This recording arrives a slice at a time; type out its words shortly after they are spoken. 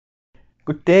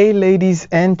Good day, ladies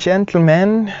and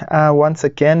gentlemen. Once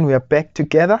again, we are back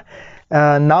together.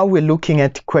 Now we're looking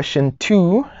at question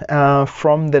 2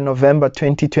 from the November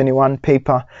 2021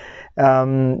 paper,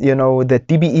 the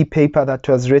DBE paper that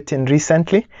was written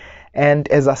recently. And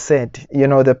as I said,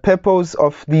 the purpose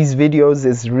of these videos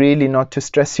is really not to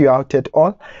stress you out at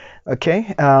all.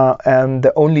 Okay,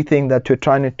 the only thing that we're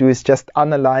trying to do is just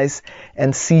analyze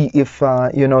and see if,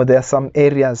 there are some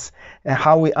areas,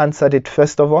 how we answered it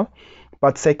first of all.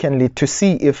 But secondly, to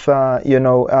see if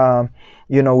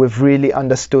we've really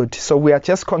understood. So we are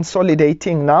just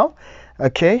consolidating now.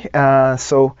 Okay,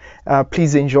 so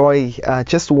please enjoy.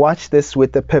 Just watch this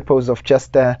with the purpose of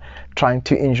just trying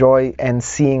to enjoy and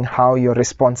seeing how your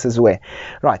responses were.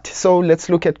 Right. So let's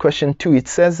look at question 2. It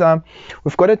says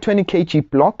we've got a 20 kg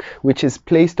block which is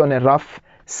placed on a rough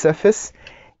surface,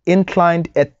 inclined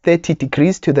at 30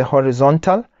 degrees to the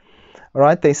horizontal. All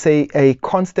right. They say a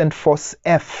constant force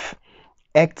F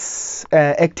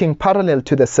acting parallel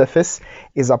to the surface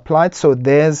is applied. So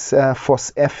there's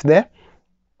force F there,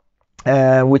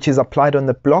 which is applied on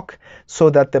the block so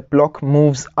that the block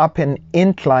moves up an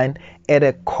incline at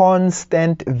a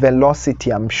constant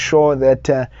velocity. I'm sure that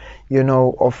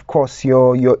of course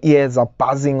your ears are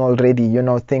buzzing already,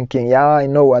 thinking, yeah, I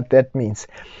know what that means.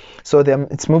 So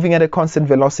it's moving at a constant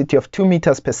velocity of 2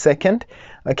 meters per second.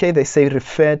 Okay, they say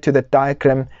refer to the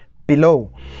diagram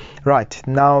below. Right,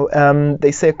 now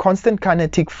they say a constant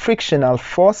kinetic frictional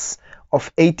force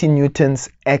of 80 newtons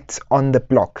acts on the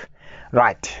block.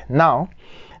 Right, now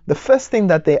the first thing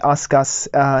that they ask us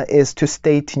is to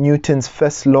state Newton's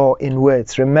first law in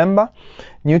words. Remember,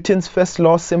 Newton's first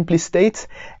law simply states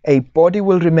a body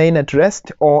will remain at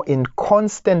rest or in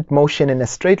constant motion in a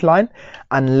straight line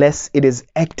unless it is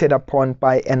acted upon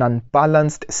by an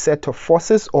unbalanced set of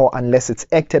forces or unless it's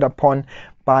acted upon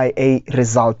by a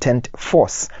resultant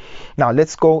force. Now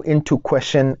let's go into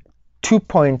question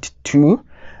 2.2.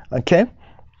 Okay,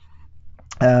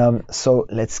 so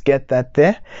let's get that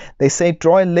there. They say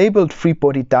draw a labeled free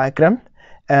body diagram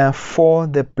for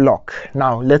the block.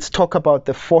 Now let's talk about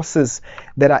the forces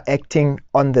that are acting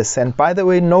on this. And by the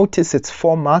way, notice it's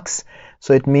 4 marks,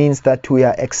 so it means that we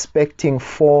are expecting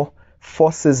 4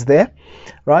 forces there,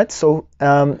 right? So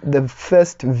the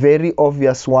first very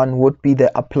obvious one would be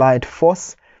the applied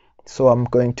force. So I'm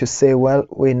going to say, well,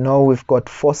 we know we've got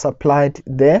force applied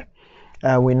there.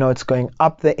 We know it's going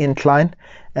up the incline.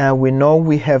 We know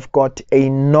we have got a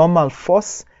normal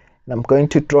force, and I'm going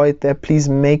to draw it there. Please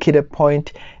make it a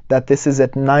point that this is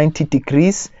at 90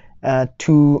 degrees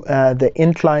to the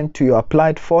incline to your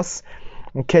applied force.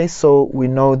 Okay, so we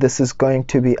know this is going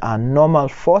to be our normal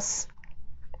force.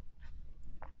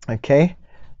 Okay,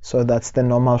 so that's the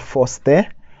normal force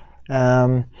there.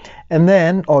 And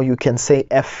then, or you can say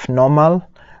F normal.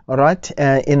 All right,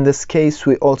 in this case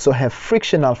we also have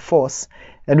frictional force,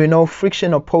 and we know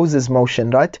friction opposes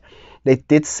motion, right? They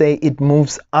did say it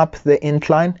moves up the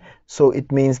incline, so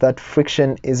it means that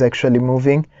friction is actually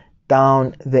moving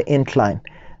down the incline.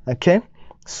 Okay,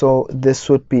 so this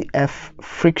would be F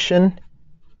friction.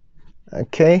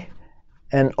 Okay,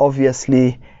 and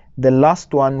obviously the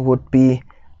last one would be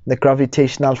the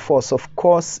gravitational force. Of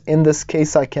course, in this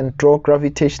case I can draw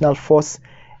gravitational force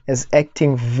as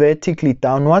acting vertically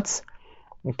downwards.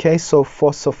 Okay, so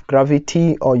force of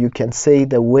gravity, or you can say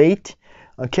the weight.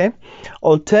 Okay,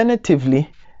 alternatively,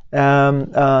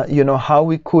 how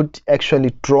we could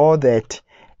actually draw that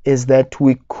is that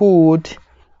we could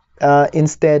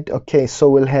instead, okay, so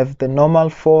we'll have the normal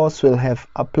force, we'll have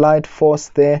applied force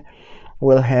there,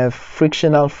 we'll have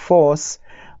frictional force.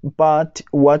 But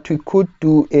what we could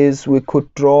do is we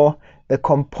could draw the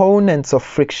components of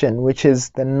friction, which is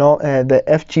the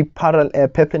FG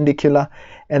perpendicular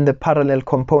and the parallel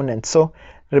component. So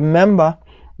remember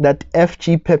that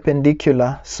FG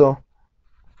perpendicular. So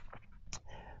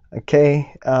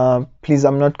okay, please,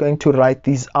 I'm not going to write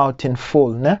these out in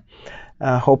full. Ne?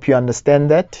 Hope you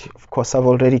understand that. Of course, I've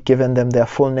already given them their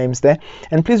full names there.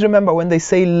 And please remember, when they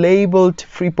say labeled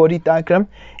free body diagram,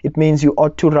 it means you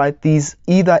ought to write these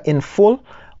either in full,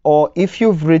 or if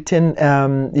you've written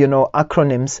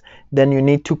acronyms, then you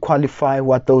need to qualify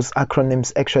what those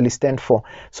acronyms actually stand for.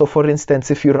 So for instance,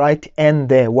 if you write N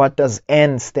there, what does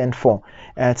N stand for?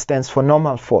 It stands for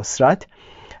normal force, right?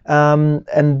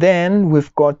 And then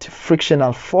we've got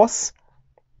frictional force.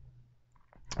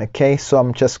 Okay, so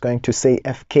I'm just going to say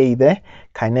FK there,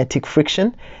 kinetic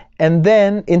friction. And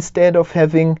then instead of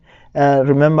having,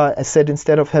 remember I said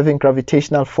instead of having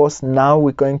gravitational force, now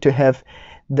we're going to have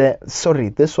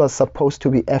this was supposed to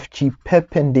be FG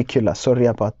perpendicular, sorry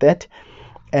about that.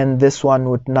 And this one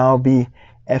would now be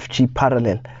FG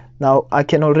parallel. Now I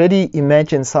can already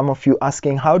imagine some of you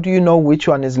asking, how do you know which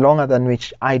one is longer than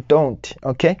which? I don't.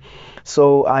 Okay,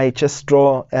 so I just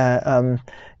draw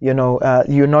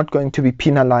you're not going to be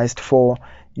penalized for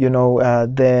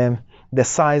the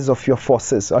size of your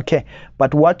forces. Okay,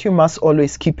 but what you must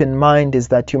always keep in mind is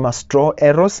that you must draw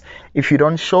arrows. If you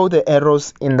don't show the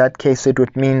arrows, in that case it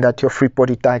would mean that your free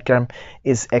body diagram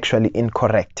is actually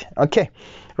incorrect. Okay,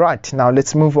 right, now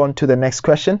let's move on to the next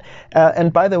question.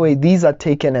 And by the way, these are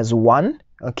taken as 1,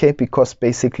 okay, because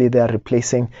basically they are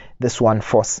replacing this one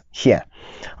force here.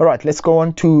 All right, let's go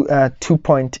on to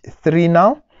 2.3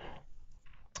 now.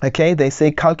 Okay, they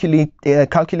say calculate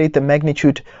the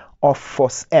magnitude of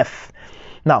force F.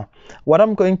 Now what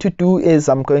I'm going to do is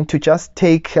I'm going to just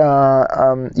take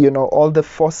all the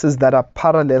forces that are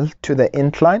parallel to the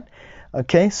incline.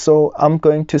 Okay, so I'm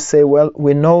going to say, well,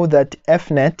 we know that F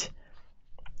net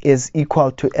is equal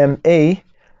to ma,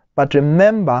 but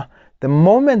remember, the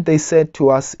moment they said to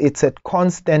us it's at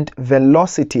constant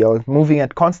velocity or moving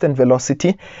at constant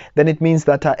velocity, then it means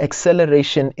that our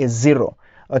acceleration is 0.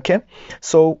 Okay,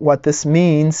 so what this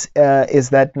means is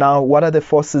that now what are the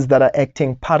forces that are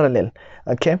acting parallel?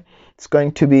 Okay, it's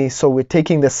going to be, so we're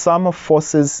taking the sum of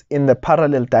forces in the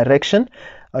parallel direction.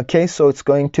 Okay, so it's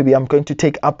going to be, I'm going to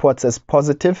take upwards as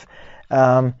positive.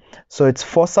 So it's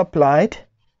force applied,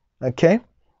 okay,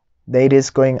 that is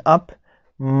going up,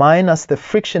 minus the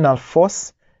frictional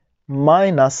force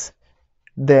minus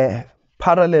the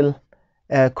parallel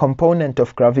component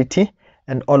of gravity,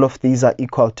 and all of these are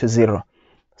equal to 0.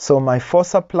 So my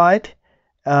force applied,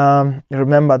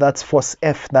 remember that's force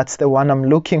F, that's the one I'm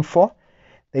looking for.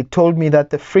 They told me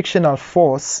that the frictional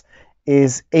force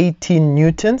is 18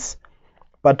 newtons,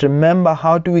 but remember,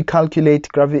 how do we calculate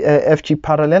FG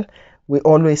parallel? We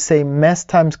always say mass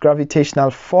times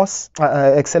gravitational force,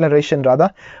 acceleration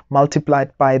rather,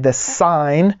 multiplied by the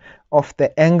sine of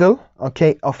the angle,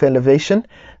 okay, of elevation.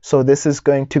 So this is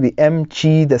going to be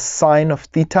mg, the sine of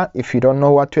theta. If you don't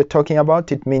know what we're talking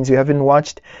about, it means you haven't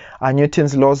watched our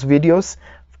Newton's laws videos.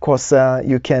 Of course,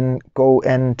 you can go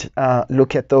and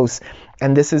look at those.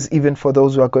 And this is even for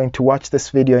those who are going to watch this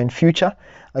video in future.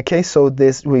 Okay, so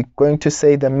this, we're going to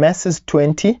say the mass is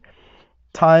 20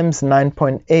 times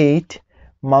 9.8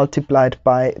 multiplied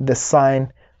by the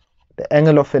sine. The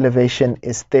angle of elevation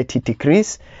is 30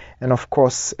 degrees. And of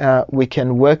course, we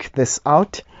can work this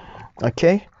out.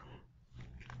 Okay.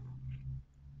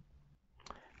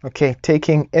 Okay,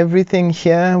 taking everything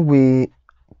here, we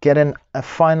get a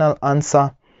final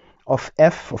answer of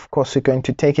F. Of course, we're going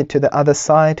to take it to the other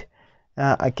side.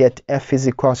 I get F is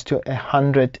equals to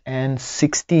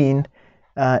 116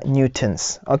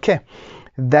 newtons. Okay,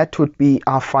 that would be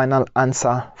our final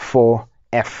answer for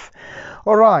F.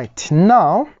 All right,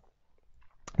 now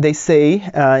they say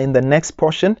in the next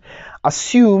portion,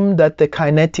 assume that the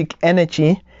kinetic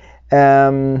energy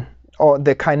or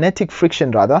the kinetic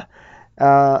friction rather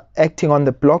acting on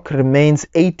the block remains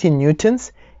 18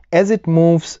 newtons as it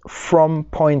moves from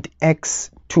point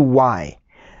X to Y.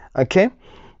 Okay,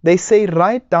 they say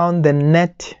write down the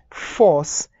net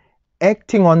force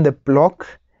acting on the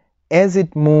block as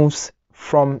it moves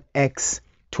from X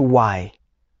to Y.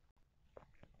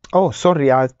 Oh,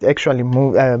 sorry, I actually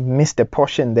missed a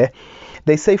portion there.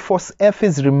 They say force F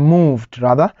is removed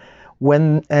rather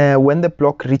when the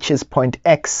block reaches point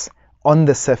X on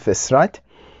the surface, right?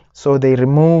 So they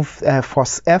remove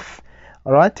force F,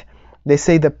 all right? They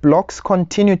say the blocks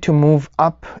continue to move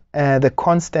up up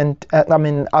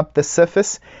the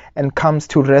surface and comes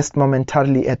to rest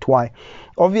momentarily at Y.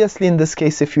 Obviously, in this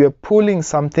case, if you are pulling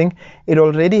something, it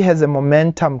already has a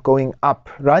momentum going up,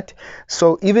 right?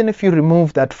 So even if you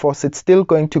remove that force, it's still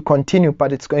going to continue,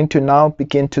 but it's going to now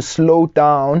begin to slow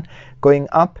down going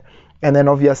up. And then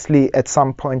obviously at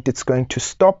some point it's going to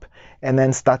stop and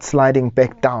then start sliding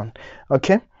back down.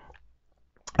 Okay.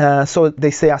 So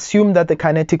they say assume that the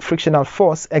kinetic frictional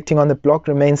force acting on the block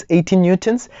remains 18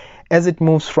 newtons as it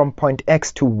moves from point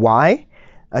X to Y.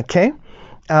 Okay.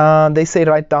 They say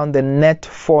write down the net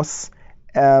force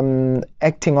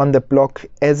acting on the block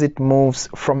as it moves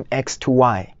from X to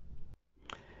Y.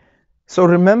 So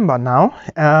remember now,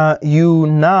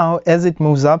 as it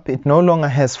moves up, it no longer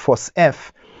has force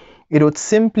F. It would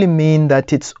simply mean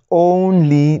that it's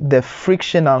only the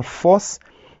frictional force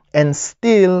and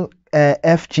still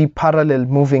FG parallel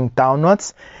moving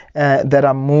downwards that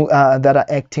are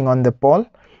acting on the ball.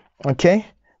 Okay,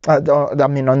 on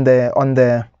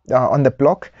the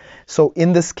block. So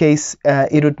in this case,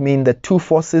 it would mean the two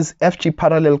forces, FG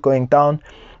parallel going down,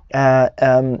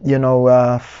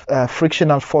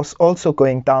 frictional force also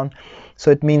going down.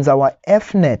 So it means our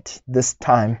F net this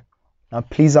time, now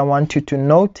please I want you to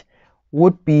note,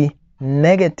 would be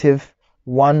negative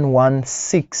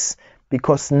 116,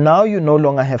 because now you no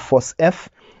longer have force F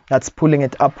that's pulling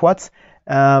it upwards.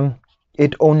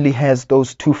 It only has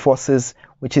those two forces,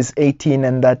 which is 18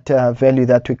 and that value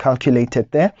that we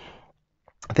calculated there.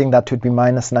 I think that would be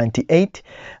minus 98.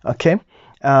 Okay,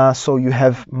 so you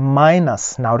have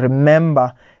minus. Now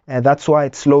remember, that's why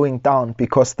it's slowing down,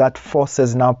 because that force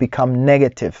has now become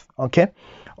negative. Okay,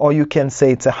 or you can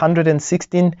say it's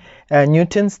 116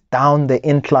 newtons down the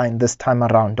incline this time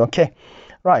around. Okay,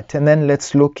 right, and then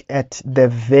let's look at the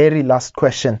very last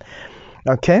question.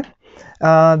 Okay,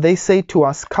 they say to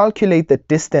us, calculate the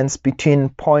distance between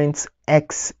points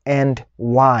X and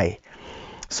Y.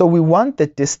 So we want the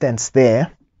distance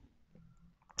there,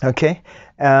 okay,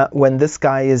 when this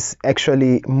guy is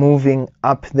actually moving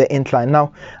up the incline.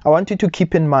 Now, I want you to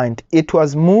keep in mind, it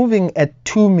was moving at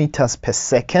 2 meters per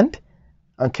second,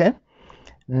 okay?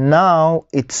 Now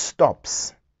it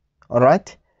stops, all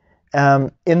right,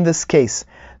 in this case.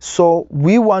 So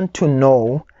we want to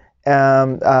know,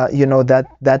 you know,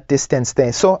 that distance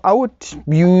there. So I would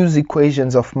use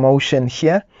equations of motion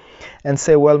here and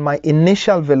say, well, my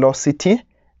initial velocity,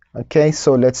 okay,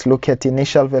 so let's look at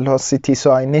initial velocity.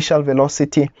 So our initial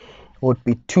velocity would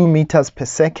be 2 meters per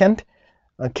second,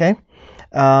 okay.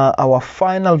 Our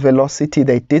final velocity,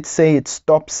 they did say it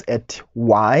stops at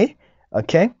Y,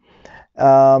 okay.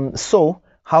 So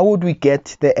how would we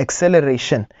get the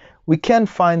acceleration? We can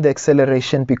find the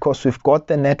acceleration because we've got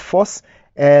the net force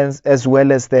as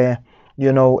well as the,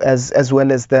 you know, as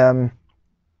well as the,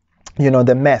 you know,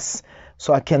 the mass.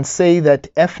 So I can say that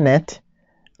F net,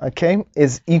 okay,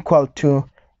 is equal to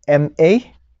MA,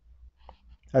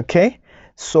 okay,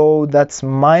 so that's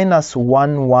minus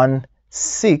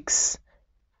 116,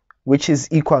 which is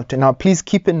equal to, now please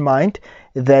keep in mind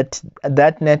that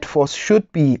that net force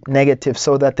should be negative,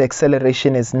 so that the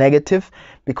acceleration is negative,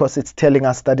 because it's telling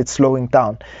us that it's slowing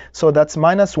down. So that's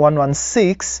minus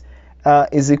 116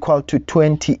 is equal to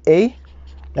 20A,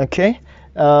 okay.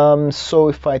 So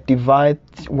if I divide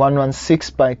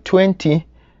 116 by 20,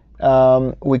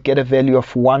 we get a value of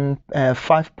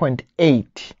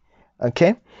 5.8,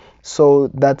 okay. So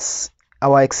that's,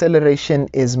 our acceleration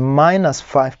is minus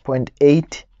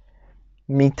 5.8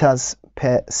 meters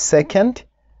per second,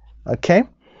 okay,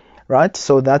 right.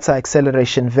 So that's our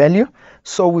acceleration value.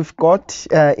 So we've got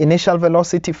initial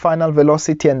velocity, final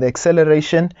velocity, and the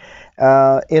acceleration.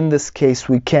 In this case,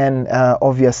 we can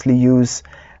obviously use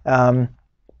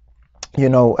you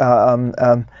know,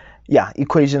 yeah,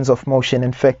 equations of motion.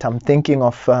 In fact, I'm thinking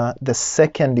of the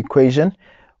second equation,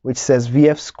 which says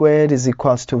Vf squared is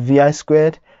equals to Vi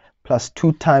squared plus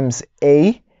 2 times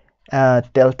A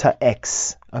delta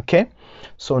X, okay.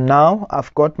 So now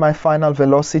I've got my final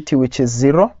velocity, which is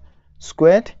 0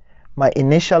 squared, my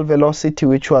initial velocity,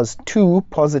 which was 2,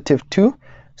 positive 2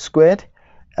 squared,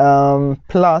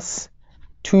 plus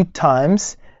 2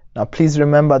 times, now please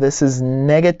remember this is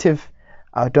negative,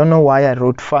 I don't know why I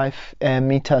wrote 5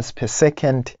 meters per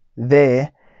second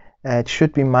there. It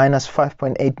should be minus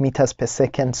 5.8 meters per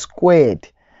second squared.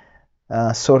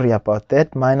 Sorry about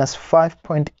that. Minus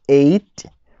 5.8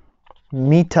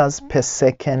 meters per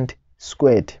second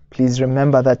squared. Please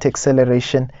remember that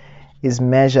acceleration is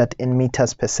measured in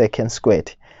meters per second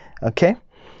squared. Okay.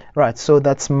 Right. So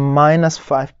that's minus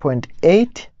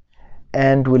 5.8,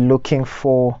 and we're looking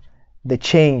for the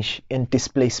change in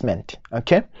displacement.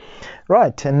 Okay,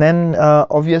 right, and then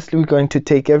obviously we're going to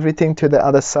take everything to the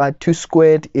other side. 2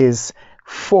 squared is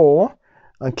 4,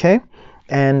 okay,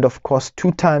 and of course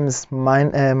 2 times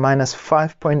minus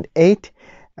 5.8,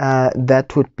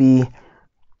 that would be,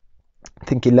 I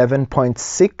think,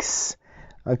 11.6,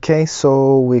 okay.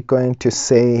 So we're going to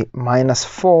say minus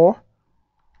 4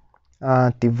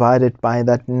 divided by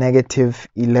that negative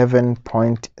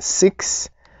 11.6.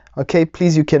 Okay,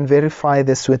 please, you can verify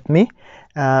this with me.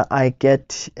 I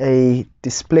get a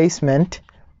displacement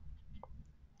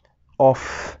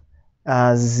of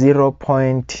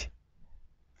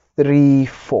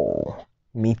 0.34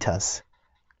 meters.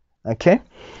 Okay,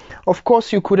 of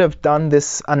course you could have done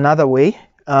this another way.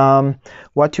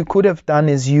 What you could have done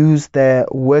is use the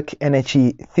work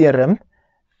energy theorem,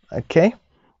 okay,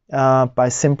 by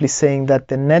simply saying that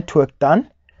the net work done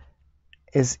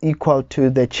is equal to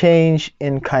the change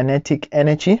in kinetic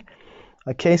energy.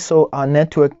 Okay, so our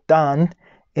net work done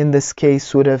in this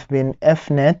case would have been F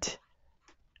net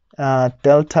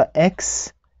delta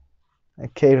X,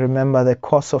 okay, remember the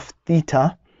cos of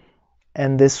theta,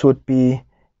 and this would be,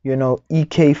 you know,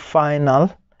 EK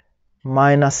final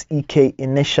minus EK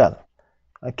initial.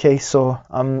 Okay, so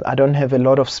I don't have a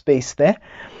lot of space there.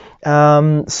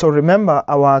 So remember,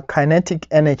 our kinetic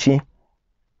energy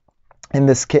in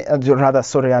this case, rather,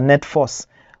 sorry, our net force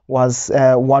was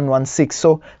 116.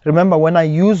 So remember, when I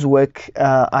use work,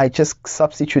 I just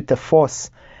substitute the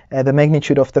force, the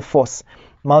magnitude of the force,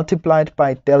 multiplied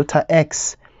by delta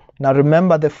x. Now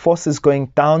remember, the force is going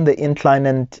down the incline,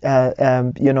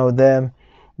 and you know, the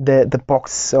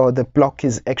box or the block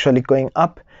is actually going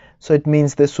up. So it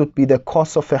means this would be the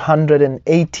cos of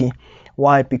 180.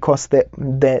 Why? Because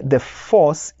the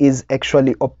force is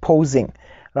actually opposing,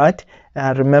 right?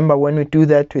 Remember, when we do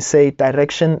that, we say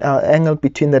direction, angle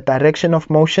between the direction of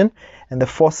motion and the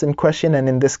force in question, and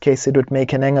in this case it would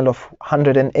make an angle of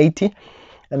 180.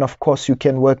 And of course you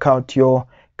can work out your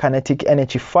kinetic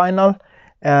energy final,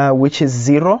 which is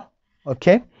 0,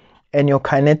 okay, and your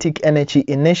kinetic energy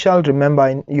initial,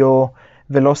 remember your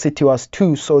velocity was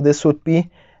 2, so this would be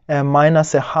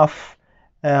minus a half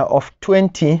of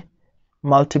 20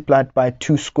 multiplied by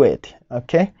 2 squared,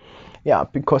 okay. Yeah,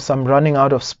 because I'm running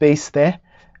out of space there.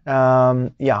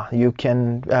 Yeah, you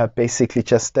can basically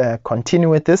just continue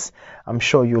with this. I'm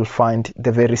sure you'll find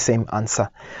the very same answer.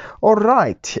 All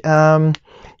right.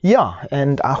 Yeah,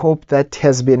 and I hope that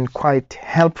has been quite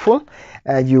helpful.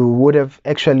 You would have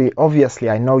actually, obviously,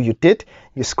 I know you did.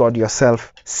 You scored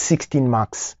yourself 16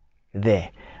 marks there.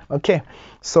 Okay,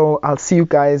 so I'll see you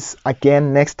guys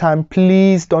again next time.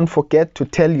 Please don't forget to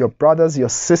tell your brothers, your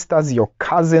sisters, your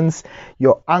cousins,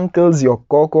 your uncles, your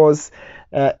gogos,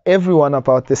 everyone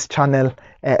about this channel.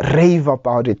 Rave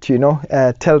about it, you know.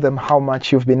 Tell them how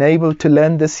much you've been able to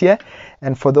learn this year.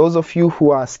 And for those of you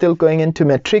who are still going into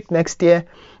matric next year,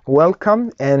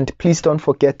 welcome, and please don't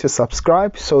forget to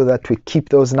subscribe so that we keep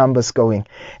those numbers going.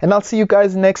 And I'll see you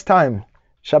guys next time.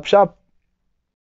 Sharp, sharp.